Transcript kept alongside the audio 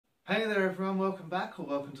Hey there everyone, welcome back or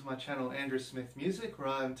welcome to my channel Andrew Smith Music, where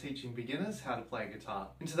I am teaching beginners how to play guitar.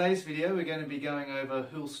 In today's video we're going to be going over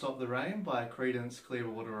Who'll Stop the Rain by Credence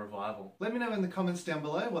Clearwater Revival. Let me know in the comments down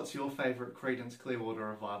below what's your favourite Credence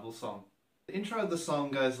Clearwater Revival song. The intro of the song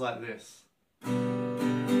goes like this.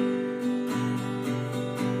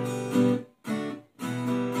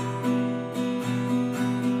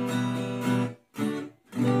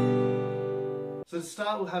 So to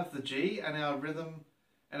start we'll have the G and our rhythm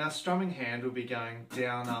and our strumming hand will be going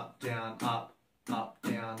down, up, down, up, up,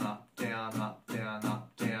 down, up, down, up, down,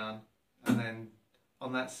 up, down. And then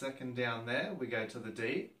on that second down there, we go to the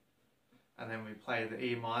D. And then we play the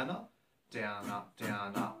E minor. Down, up,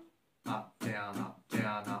 down, up, up, down, up,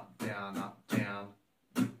 down, up, down, up, down.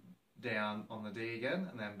 Down on the D again,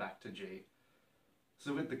 and then back to G.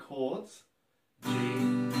 So with the chords, G,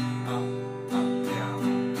 up, up,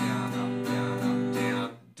 down, down, up, down, up,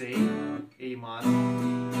 down, D, E minor.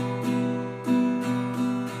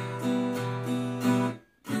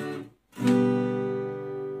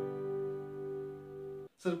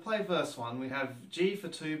 So to play verse 1, we have G for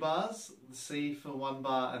 2 bars, the C for 1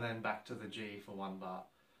 bar, and then back to the G for 1 bar.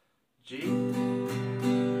 G, C, G,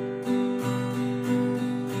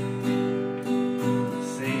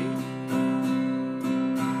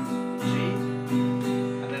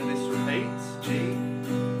 and then this repeats, G,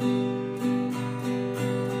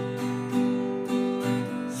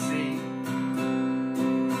 C,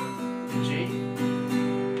 G.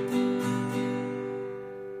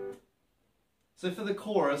 So for the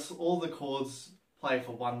chorus, all the chords play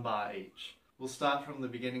for 1 bar each. We'll start from the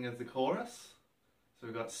beginning of the chorus. So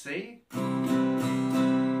we've got C, G,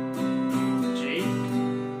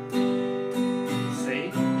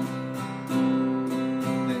 C,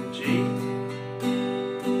 then G,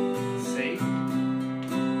 C,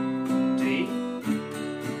 D,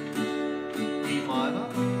 E minor,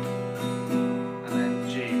 and then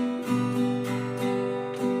G.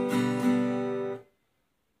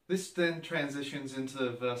 This then transitions into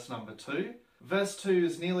verse number 2. Verse 2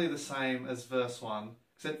 is nearly the same as verse 1,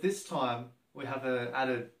 except this time we have an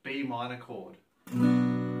added B minor chord.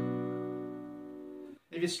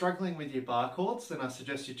 If you're struggling with your bar chords, then I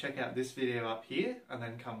suggest you check out this video up here and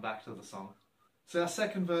then come back to the song. So our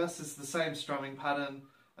second verse is the same strumming pattern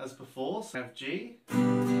as before. So we have G, G,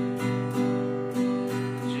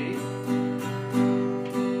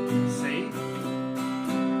 C,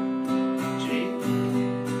 G,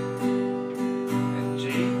 and G,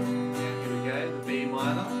 and here we go, the B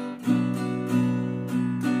minor, and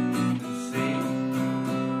C,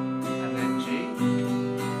 and then G.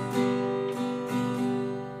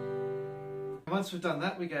 And once we've done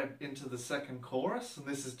that, we go into the second chorus, and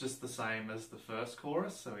this is just the same as the first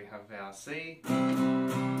chorus. So we have our C, G,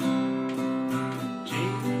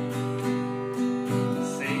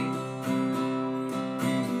 C,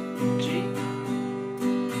 G,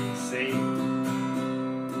 C,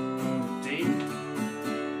 D,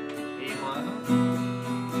 E minor,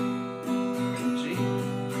 and G.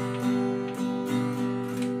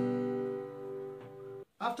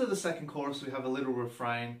 After the second chorus we have a little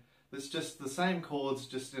refrain that's just the same chords,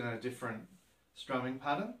 just in a different strumming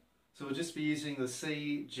pattern. So we'll just be using the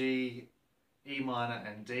C, G, E minor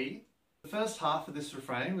and D. The first half of this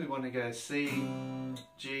refrain we want to go C,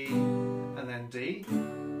 G and then D.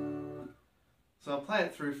 So I'll play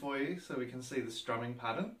it through for you so we can see the strumming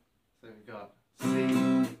pattern. So we've got C,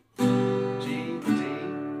 G, D.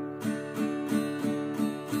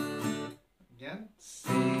 Again, C,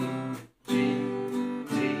 G, D.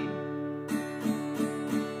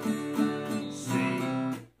 C,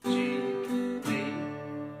 G, D.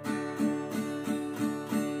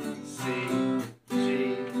 C, G,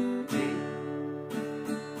 D.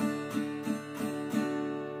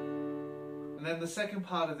 And then the second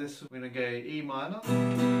part of this, we're going to go E minor,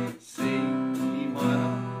 C, E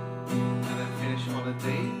minor, and then finish on a D,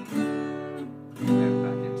 and then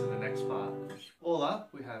back into the next part. All up,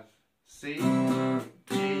 we have C, G,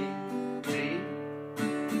 D,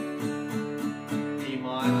 E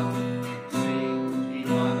minor, C, E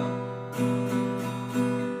minor,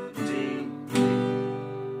 D, D.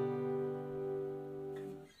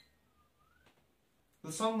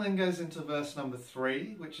 The song then goes into verse number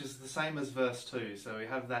 3, which is the same as verse 2. So we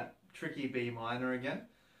have that tricky B minor again.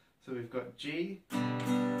 So we've got G, C,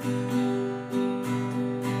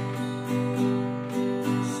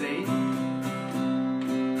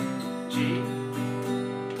 G,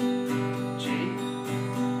 G,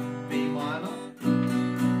 B minor,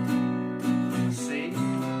 C,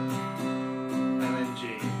 and then G.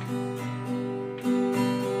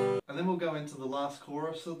 And then we'll go into the last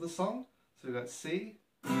chorus of the song. So we've got C,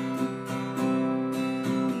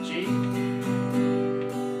 G,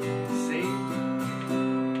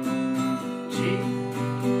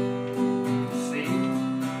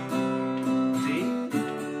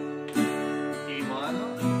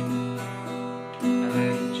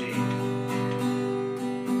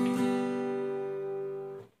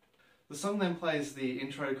 song then plays the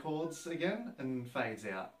intro chords again and fades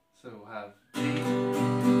out. So we'll have D,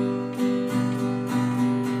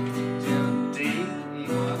 down D, E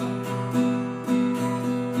minor,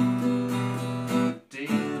 D,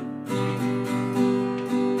 G,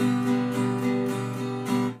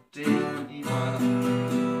 D, E minor.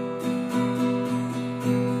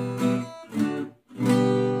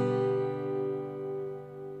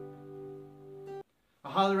 I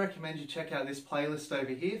highly recommend you check out this playlist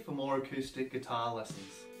over here for more acoustic guitar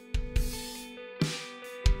lessons.